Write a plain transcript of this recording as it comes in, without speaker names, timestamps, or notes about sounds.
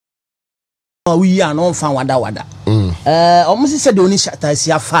we are no fan wada. Almost said the only Shatta is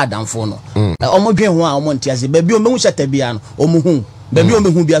your father and for no. Almost be one month as a baby on Shatta Bian or Muhum. Baby on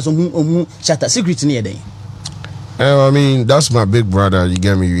whom be as Shatta secret near day. I mean, that's my big brother, you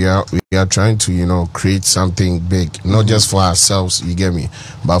get me? We are trying to, you know, create something big, not just for ourselves, you get me,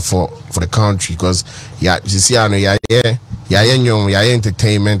 but for the country. Because you see, I know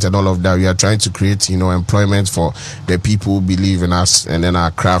entertainment and all of that. We are trying to create, you know, employment for the people who believe in us and then our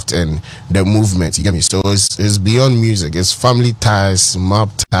craft and the movement, you get me? So it's beyond music. It's family ties,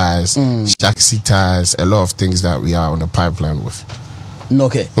 mob ties, taxi ties, a lot of things that we are on the pipeline with.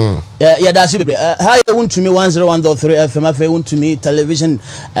 Okay. Yeah, that's it. How you want to me 101.3 FM? If you want to me television,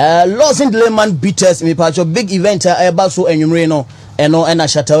 Los Angeles beaters me part of big event about so enumerino and a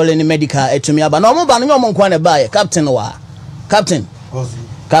Shatta wale ni medical to me. But no more ban no more kwane buy Captain Akwaba. Captain.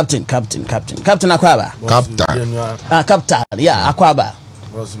 Yeah, Akwaba.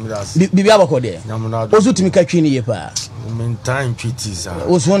 Bibi abako de. Ozu timi ka twini ye pa. Time treaties.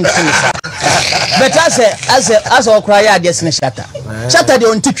 Was one thing. But as okra ya de sene Shatta. Shatta de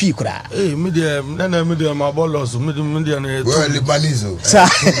on tipi kura. Medium my bolos, medium Lebanese.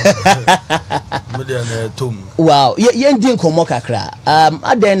 Medium tom. Wow, ye ndin komo kakra.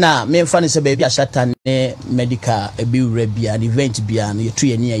 Adena me mfa ne se baby Shatta ne medical e bi rebia an event bia no ye to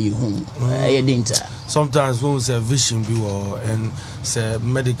ye ne ye hu. Ye dinta. Sometimes when we say vision be and say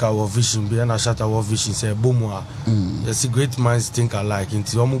medical or vision be and a Shatta or vision say boomwa. There's great minds think alike.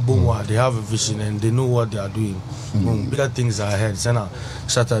 Into boomwa, they have a vision and they know what they are doing. Bigger things are ahead. Sena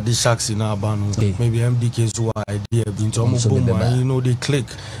Shatta these sharks in our band. Maybe MDK's idea into boomwa. You know they click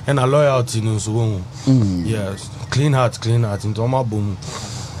and a loyalty, you know. So yes, clean heart into my boom.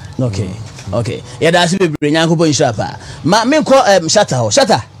 Okay. Yeah, that's be bring yanko bo inshapa. Ma me ko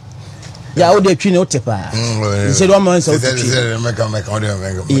Shatta. Yeah, all the twin otepa. You said 1 month.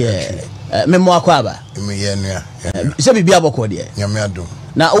 Yeah. Memo Akwaba. So be aboko de. Nyame adom.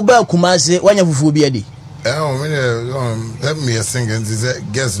 Na oba Kumase wanya fufu bi adi. Let me sing and say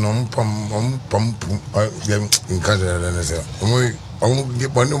guess no pom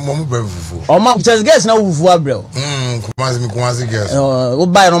ma just guess na fufu abrel. Kumase guess.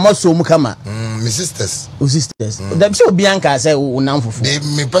 Oba no mo so mu kama. My sisters. Dem so Bianca say unam fufu.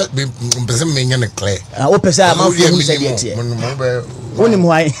 Me person me nyane clear. O pesa ma fufu say dey. Oni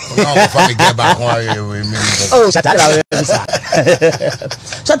mo ai. Oh,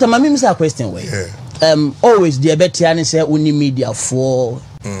 Shatta, my me say question way. Always the better and say only media for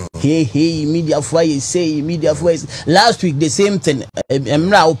hey media for you say media for last week the same thing.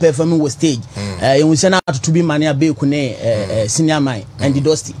 Emra performing with stage. You say now to be mania Abeiku senior man and the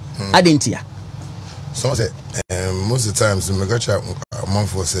dusty. I didn't hear. So say most of the times me go chat a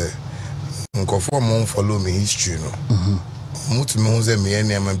month for say nko follow me history no. Mutu me hu say me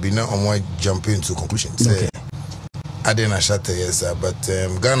any am be na on jump into conclusions. Say I didn't Shatta yes sir, but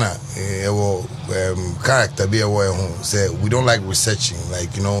Ghana character be a way say we don't like researching,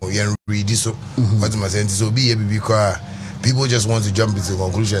 like you know you read this so what am I saying so be because people just want to jump into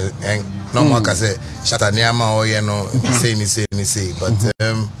conclusion and no one can say Shatta niama or you know say but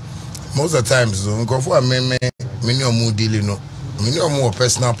most of the times go for me no dealing no no more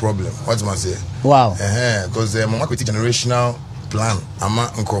personal problem what am I say wow because mama create generational plan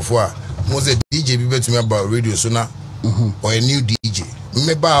ama nkofo most the DJ be to me about radio so now or a new DJ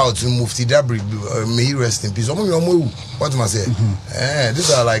me about to Mufti Dabri may he rest in peace what am I say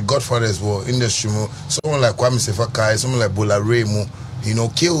these are like godfathers for industry someone like Kwame Sefakai, someone like Bola Remo, you know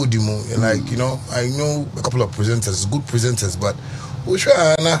KOD mo like you know I know a couple of presenters, good presenters, but which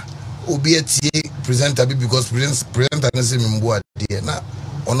one obi etie presenter because presenter na say me mbo ade na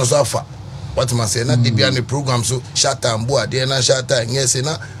ono so afa what am I say na dey be on the program so Shatta mbo ade na Shatta yes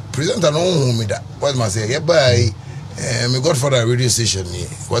na presenter no hu me da what am I say by my godfather radio station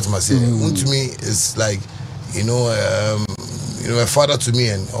what am I say to me is like you know a father to me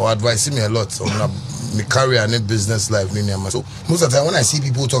and or advising me a lot on my career and business life so most of the time when I see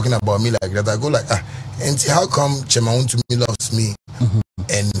people talking about me like that I go like and how come Chema to me loves me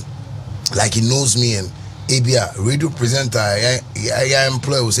and like he knows me and ABA radio presenter I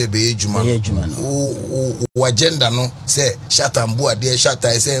employ will say be Juma who agenda no say Shatta mbo there Shatta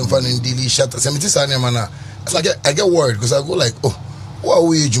I say fan in Dili Shatta say me this mana so I get worried because I go like oh what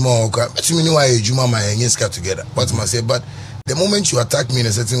we Juma okay me know why Juma my hands got together what am I say but the moment you attack me in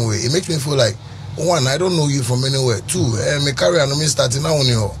a certain way it makes me feel like one, I don't know you from anywhere. Two, my career no me starting now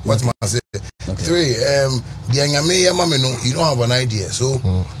only what am I say? Three, you don't have an idea. So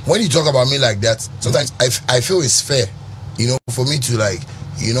when you talk about me like that, sometimes I feel it's fair, you know, for me to like,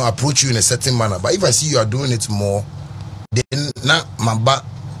 you know, approach you in a certain manner. But if I see you are doing it more, then not my back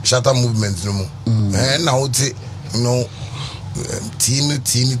Shatta movement no more. And now you know team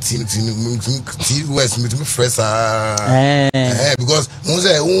West me fresh because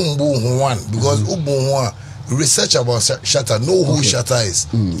because research about Shatta, know who Shatta is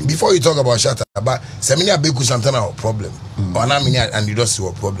before you talk about Shatta. But Semina Abeiku something our problem or na mini and you don't see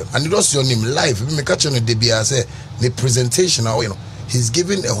a problem and you don't see your name live. Me catch on the DBA say the presentation now, you know, he's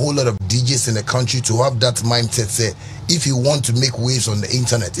giving a whole lot of DJs in the country to have that mindset. Say if you want to make waves on the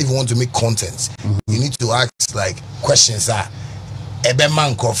internet, if you want to make content, you need to ask like questions are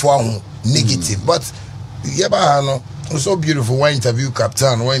negative. But it's so beautiful. One interview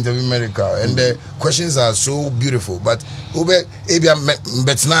captain, one interview medical, and the questions are so beautiful. But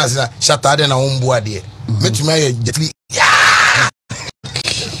Shatta de na umbuadie.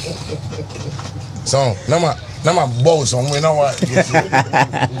 So nama boss on we know what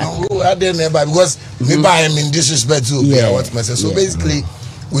I didn't never because maybe I am in disrespect to what myself. So basically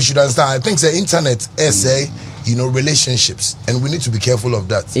we should understand. I think the internet essay, you know, relationships, and we need to be careful of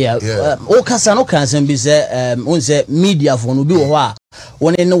that. No can be say media for no be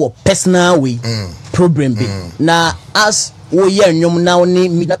one no personal way problem be na as we hear nyom na oni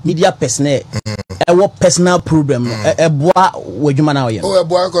media personnel what personal problem boa wadwuma na oye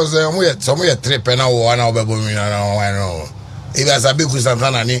boa cause some trip na wo na obebo mi na no if as Abeiku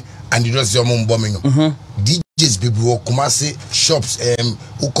Santana ni and you just your mom bombing DJs people Kumasi shops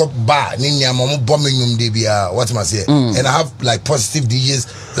hook up bar ni nyama bombing dey be what must say and I have like positive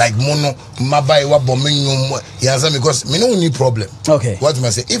DJs like Mono Mabai wa bombing you understand because me no need problem. Okay, what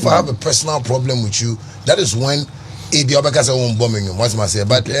must say if I have a personal problem with you, that is when Abia Obeka say on bombing what must say.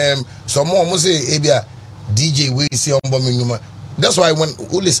 But some more must say Abia DJ we see on bombing. That's why when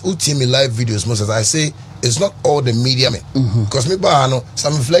who team me live videos most of I say it's not all the media men because me know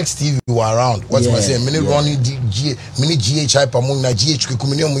some Flex TV were around what am I saying many running many GHI pamong na GH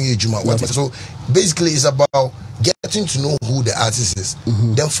what so basically it's about getting to know who the artist is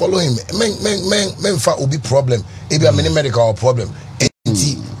then follow him men fa will be problem maybe a many medical problem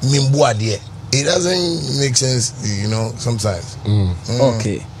it doesn't make sense, you know, sometimes.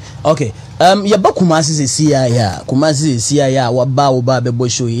 Okay. Yaba Kumasi CIA, Kumasi CIA, waba bebo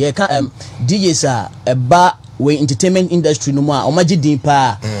show. Ye ka DJs are eba we entertainment industry no more. Omaji din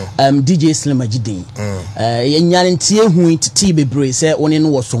pa DJ Slim Majidin. Ye nyane tie hu titi bebre say one no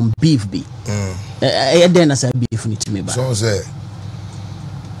was some beef be. E den na say beef ni timi ba. So say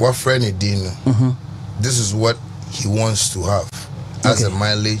what friend he din. This is what he wants to have as a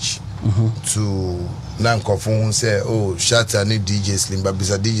mileage. To Nankofun say, oh, Shatta need DJ Slim, but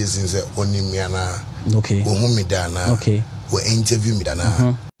bisa DJ Slim say, only me ana, me dana, we interview me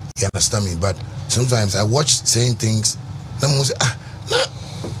dana. You understand me? But sometimes I watch saying things, and I say, nah,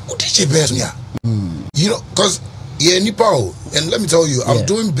 DJ bears me, you know, cause and let me tell you, I'm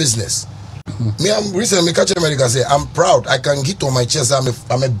doing business. Me, I'm recently catch America say, I'm proud. I can hit on my chest.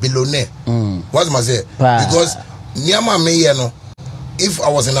 I'm a billionaire. What am I say? Because Nyama me no. If I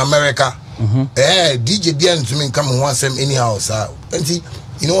was in America, DJ Bien to me come and want some anyhow, sir. And see,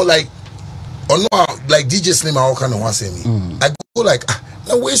 you know, like, or no, like DJ Slim, I kind of want to say me. I go like,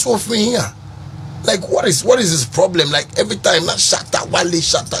 now where's for me here? Like, what is this problem? Like every time, not Shatta, wale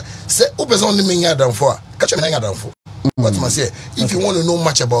Shatta. Say, open only me here down for. Catch me down for. What must say? If you want to know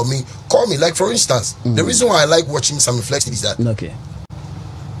much about me, call me. Like for instance, the reason why I like watching some Flex is that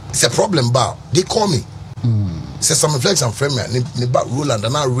it's a problem bar. They call me. Say some Flex and frame me back Roland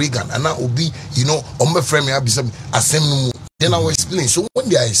and now Reagan and now Obi, you know, on my frame me be some assembly. Then I will explain. So when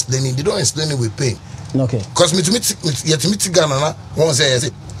they are explaining, they don't explain it with pain. Okay. Because me to meet Ghana, one say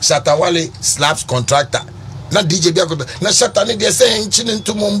Shatta wale slaps contractor. Not DJ Biakoto. Now Shatta they are saying chilling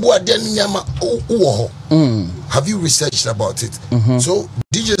to Mombo then Nyama. Have you researched about it? So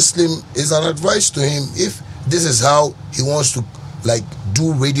DJ Slim is an advice to him if this is how he wants to like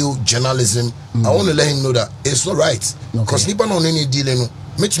do radio journalism. I want to let him know that it's not right. Because people don't any dealing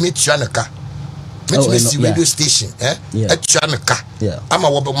meet Chanaka. Meet radio station. At Chanaka. I'm my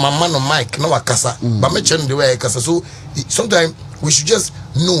man on mic, no akasa. But me the way akasa. So sometimes we should just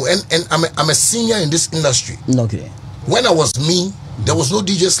know and I'm a senior in this industry. When I was me, there was no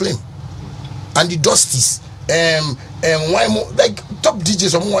DJ Slim. And the Dusties. Why more like top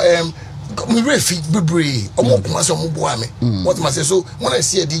DJs or more what must I say? So when I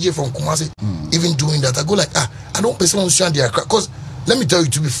see a DJ from Kumasi even doing that, I go like, I don't personally understand their crack. Because let me tell you,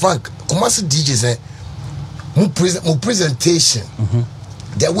 to be frank, Kumasi DJs more presentation,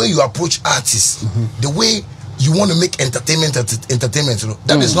 the way you approach artists, the way you want to make entertainment, you know,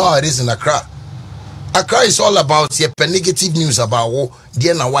 that is not how it is in Accra. Accra is all about negative news about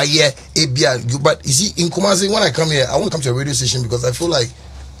but you see in Kumasi, when I come here, I want to come to a radio station because I feel like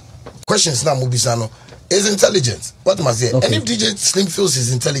questions now Mubisano is intelligent. What am I saying? Okay. And if DJ Slim feels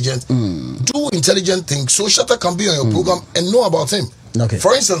is intelligent, do intelligent things so Shatta can be on your program and know about him. Okay.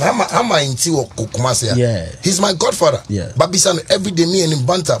 For instance, Hama in Tiwo Kumasia. Yeah. He's my godfather. Yeah. But Bisan every day me and him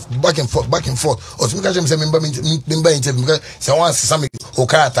banter back and forth. Or to make say member interview because someone some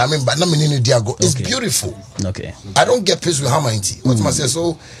Okata I mean but na me Diago. It's beautiful. Okay. I don't get pissed with Hama in T. What am I say?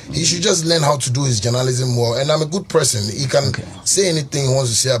 So he should just learn how to do his journalism well. And I'm a good person. He can say anything he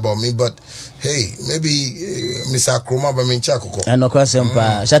wants to say about me, but hey, maybe Mr. Akroma ba menchakoko. No question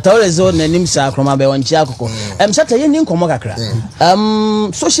pa. Shatta always on nim Mr. Akroma ba wanchakoko. Shatta ye nin komo kakra.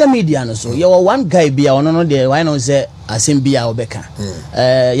 Social media no so. You one guy be a ono no there why no say asem bia obeka.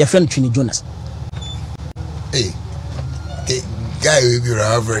 Your friend Twini Jonas. Hey. Guy will be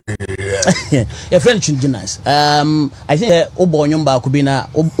very your friend Twini Jonas. I think obo nyom ba ko bi na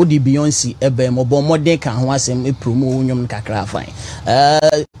odi Beyonce ebe mo bo modern kan ho asem e promo nyom kakra fine.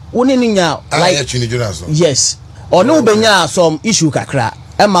 Woni nya like Twini Jonas. Yes. Or no benya some issue kakra.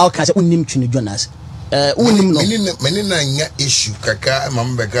 E ma o kan say unim Twini Jonas. Unim no. Meni na nya issue kakra e ma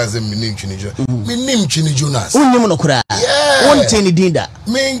mbeka say menim Twini Jonas. Menim Twini Jonas. Unim no kura. Won teni dinda.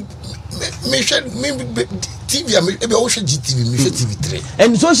 Me TV ebe o hwe GTV me hwe TV3.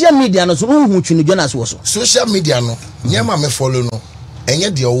 And social media no so hu Twini Jonas wo so. Social media no nyama me follow no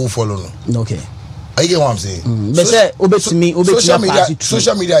enye de o follow no. Okay. I get what I'm saying. But say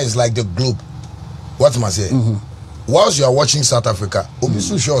social media is like the globe. What am I saying? Whilst you are watching South Africa,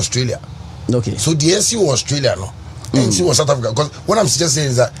 obisu show Australia. Okay. So the NC was Australia no. NC was South Africa because what I'm just saying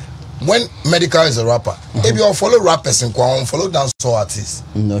is that when Medical is a rapper, if you follow rappers and follow dancehall artists.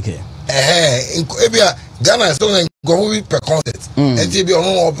 Okay. If you Ghana is going to per concert, and if you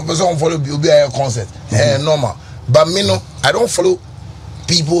don't follow a concert, normal. But me no, I don't follow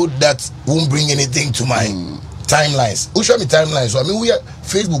people that won't bring anything to my timelines. Who show me timelines? So I mean, we are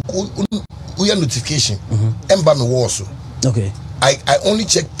Facebook, we are notification, and by me also. Okay. I only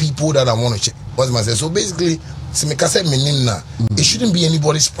check people that I want to check. What's my say? So basically, it shouldn't be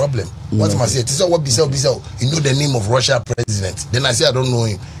anybody's problem. What's my say? This is what Bissau. You know the name of Russia president. Then I say I don't know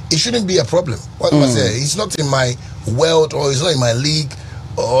him. It shouldn't be a problem. What am I say? He's not in my world, or he's not in my league,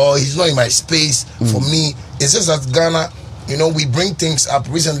 or he's not in my space. For me, it's just that Ghana, you know, we bring things up.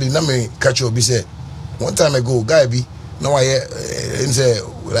 Recently, let me catch you. Say one time ago, guy be now I say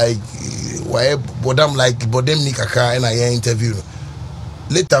like why bodam like bodem nikaka and I interview.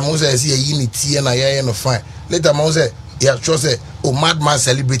 Later, Moses see a unity and I no fine. Later, Moses yeah, sure say oh madman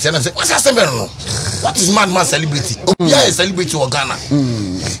celebrity and I say what's that? What is madman celebrity? Oh yeah, a celebrity or Ghana.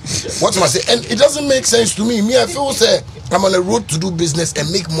 What am I say? And it doesn't make sense to me. Me, I feel say I'm on a road to do business and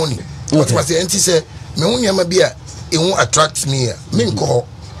make money. What am I say? And he say me when you be it won't attract me. Me go.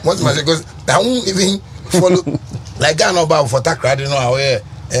 What am I say? Because I won't even follow like Ghana about for tax. I don't know how.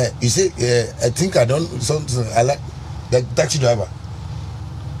 You say I think I don't. Something I like the taxi driver.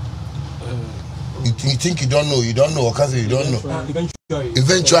 You think you don't know, or cause you don't know.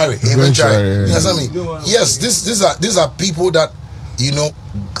 Eventually. You know what I mean? Yes, these are people that, you know,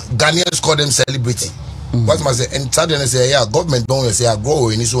 Ghanaians call them celebrity. What must say? And suddenly say, yeah, government don't say I grow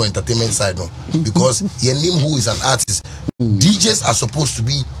in this entertainment side no, because your name who is an artist. DJs are supposed to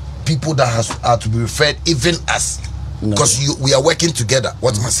be people that are to be referred even as. Because we are working together.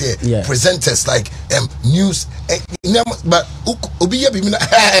 What must say? Yeah. Presenters like news, but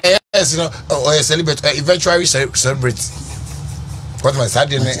yes, you know, or a celebrity, eventually celebrate. What must I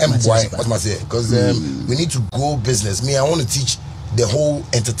say? What must I say? Because we need to grow business. Me, I want to teach the whole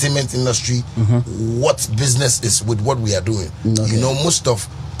entertainment industry what business is with what we are doing. You know, most of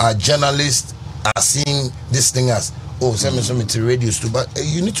our journalists are seeing this thing as send me to radios too, but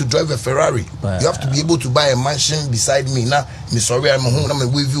you need to drive a Ferrari. You have to be able to buy a mansion beside me. Now, sorry, I'm home.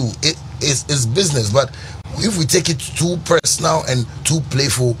 I'm with you. It's business, but if we take it too personal and too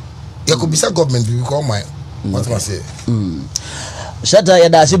playful, there could be some government we call my. What am I say? Shatta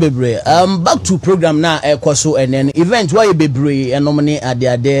yadasi bebre. Back to program now. Kwaso and then event why bebre and nominate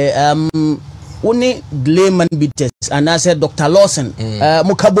at there. Only layman bitters and I said Dr. Lawson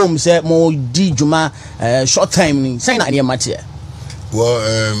Mukabum said mo di juma short time say na idea matter.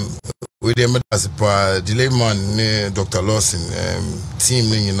 Well we dem as the layman Dr. Lawson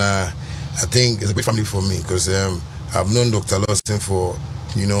team I think it's a big family for me because I've known Dr. Lawson for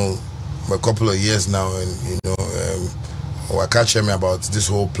a couple of years now, and I catch him about this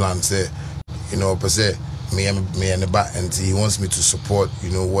whole plan say per se me and the back, and he wants me to support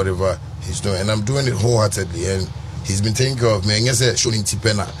whatever he's doing, and I'm doing it wholeheartedly, and he's been taking care of me. And yes, showing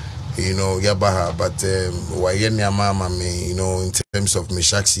tipena, yabaha, but mama me, in terms of me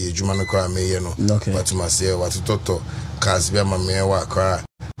shaksi, jumano kwa me, but to myself, what to toto, cause we are my me wa kwa,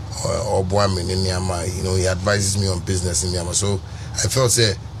 or Boamin in Yama. You know, he advises me on business in Yama. So I felt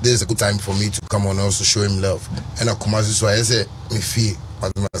this is a good time for me to come on and also show him love. And I come as so I say me feel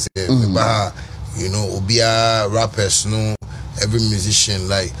you know, Obia rappers, every musician,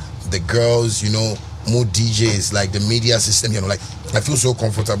 like the girls, you know, more DJs, like the media system, you know, like I feel so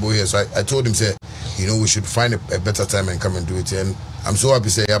comfortable here. So I told him, say, you know, we should find a better time and come and do it. And I'm so happy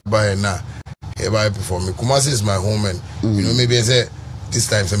say Abeiku perform me. Kumasi is my home, and you know, maybe I say this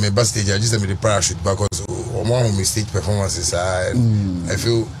time so my bus stage I just made the parachute because one of my stage performances I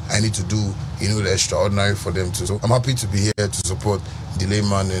feel I need to do, you know, the extraordinary for them too. So I'm happy to be here to support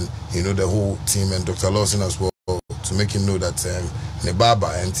Delayman and, you know, the whole team and Dr. Lawson as well, to make him know that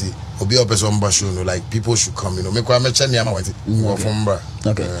Nebaba and Obi Opeson Bashu, like people should come, you know. Make from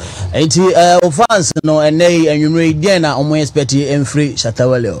okay. Fans no and they and you read dinner on my expect and free Shatta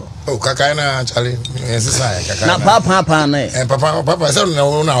wale. Oh, Kakana Charlie. Yes, na papa na and papa said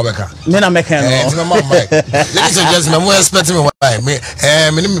no beka. Me na make no. Ladies and gentlemen, we expecting me why me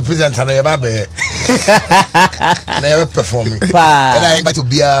me present and never performing. And I invite to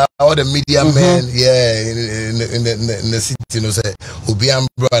be all the media men in the city, you know, say Obian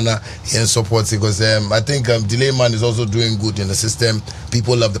Brana and support because I think Delayman is also doing good in the system.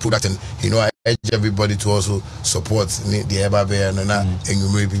 People love the product, and you know, I urge everybody to also support the Abeiku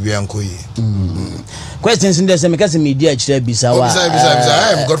and questions in the because media bisa wa.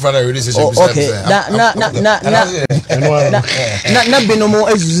 I am Godfather relationship. Okay. Na binomo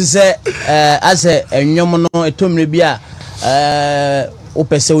ezuzu se ase enyom no etomre bia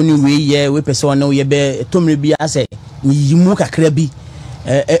opese oni we we pese ona we be etomre bia ase yimu kakra bi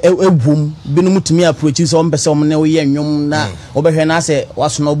ebum binu tumi approach so mpese om na we enwom na obehwe na ase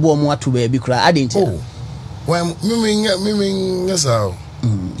waso no bo mu ato ba bi kra adenti why me yes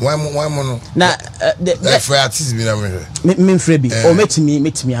why no na the for artist bi na me free bi o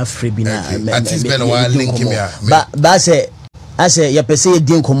metimi afree bi na artist be na wa link me ba say ase ya pese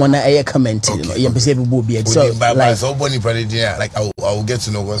din komo na eye comment no ya pese bi bo bi so like so boni parade like I will get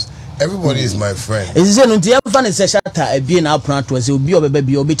to know because everybody is my friend. Is it no tie fan say Shatta abi na plan to say obi obeba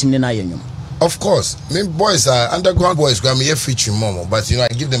bi obetimi na ayanyum. Of course, me boys are underground boys go me here featuring mom, but you know I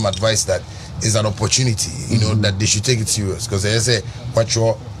give them advice that is an opportunity, you know, that they should take it serious because they say what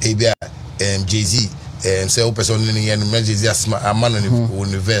your ABI Jay-Z say person in the Jay-Z a man in the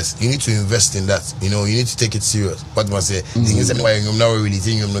universe. You need to invest in that, you know, you need to take it serious. What must say why you now really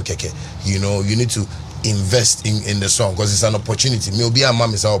think you know keke, you know, you need to invest in the song because it's an opportunity. Maybe a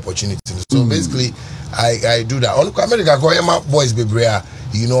mom is an opportunity. So basically I do that. Only America go my boys be brea,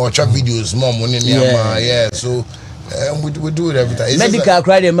 you know, track videos, mom money so we do it every time. Medical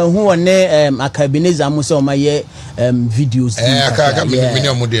cry them who on Akabineza Musa on my videos. I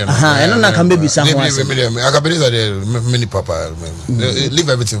can maybe some Akabineza mini papa. Leave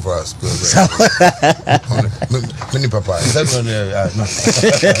everything for us. Mini papa.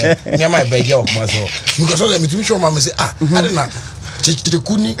 Near my bag because let me to show mama say I don't know.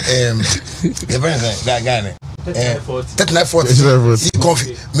 Chichikuni that guy 3940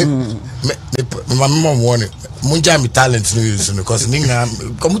 coffee my mom wanted munja me talent no use because ninga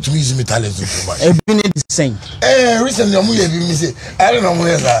come to me use me talent too much e be the same recently I'm here me say I don't know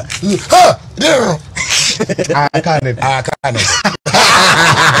where that I can't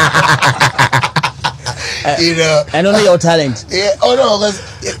you know, and only your talent. Yeah, oh no, because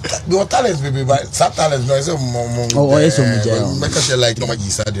your talent maybe, but some talent no. So it's so much. Make us like no much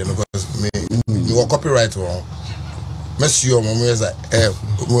sad, you know, because me you are copyright wrong. Mess your mom is like,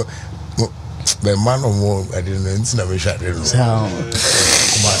 but man or more, I didn't know. It's never shot. Come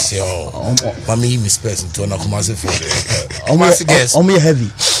on, say, mommy, Miss Person to an Kumasi for Kumasi guest. On me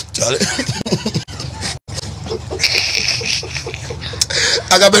heavy.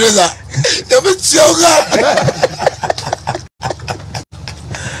 Agabeleza,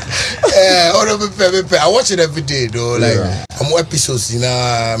 I watch it every day though. Like I'm more episodes, you know.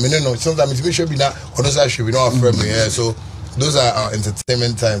 I mean, no, sometimes it should be now. On the side should be not afraid me. Yeah, so those are our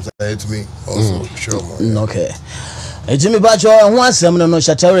entertainment times. To me also sure. Okay. Jimmy Bacho, once I'm no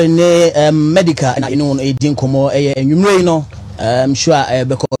Shatta ne medical na inu no edin komo enwumre no sure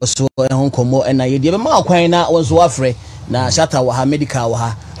because so hon komo na ye de ma kwan na wonso afre na Shatta wa ha medical wa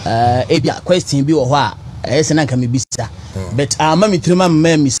ha ebia question bi wo ho a ese na nka me bisa but ama mitrima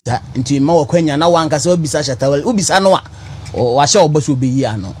misa nti ma wo kwanya na wanka se obisa Shatta ubisa no a wa sha oboso be yi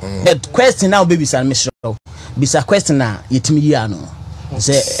ano but question now be bisa me show bisa question na yetimi yi ano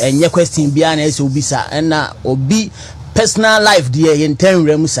say enye question bia na ese obisa na obi personal life there yen ten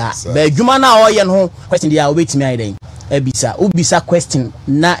remusa be adwuma na oye no question dia obetimi ayden ebisa ubisa question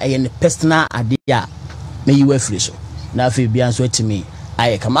na yen personal ade a me yi wa free so na afi bia so etimi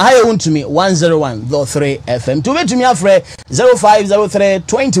I come. I want to me 101.3 FM. To me afre 0503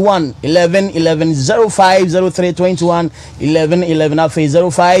 21 11 11 0503 21 11 11 afi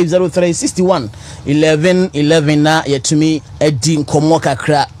 0503 61 11 11 na yetumi edi nkomo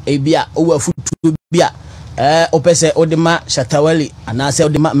kakra ebia owa futu bia opese odema Shatta wale anase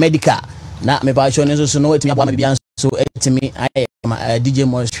odema medical na me ba cho ne so no etimi aba bia so etimi aye DJ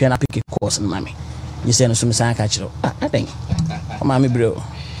mo hwe na pick course na me you say no so me san ka kiro I think mama bro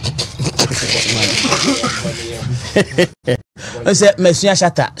I say mesua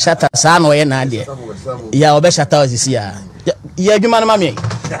Shatta sa no ye na de ya obe Shatta osisi ya ye adwuma na mami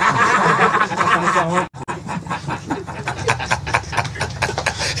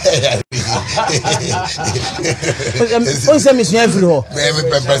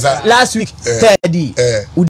last week 30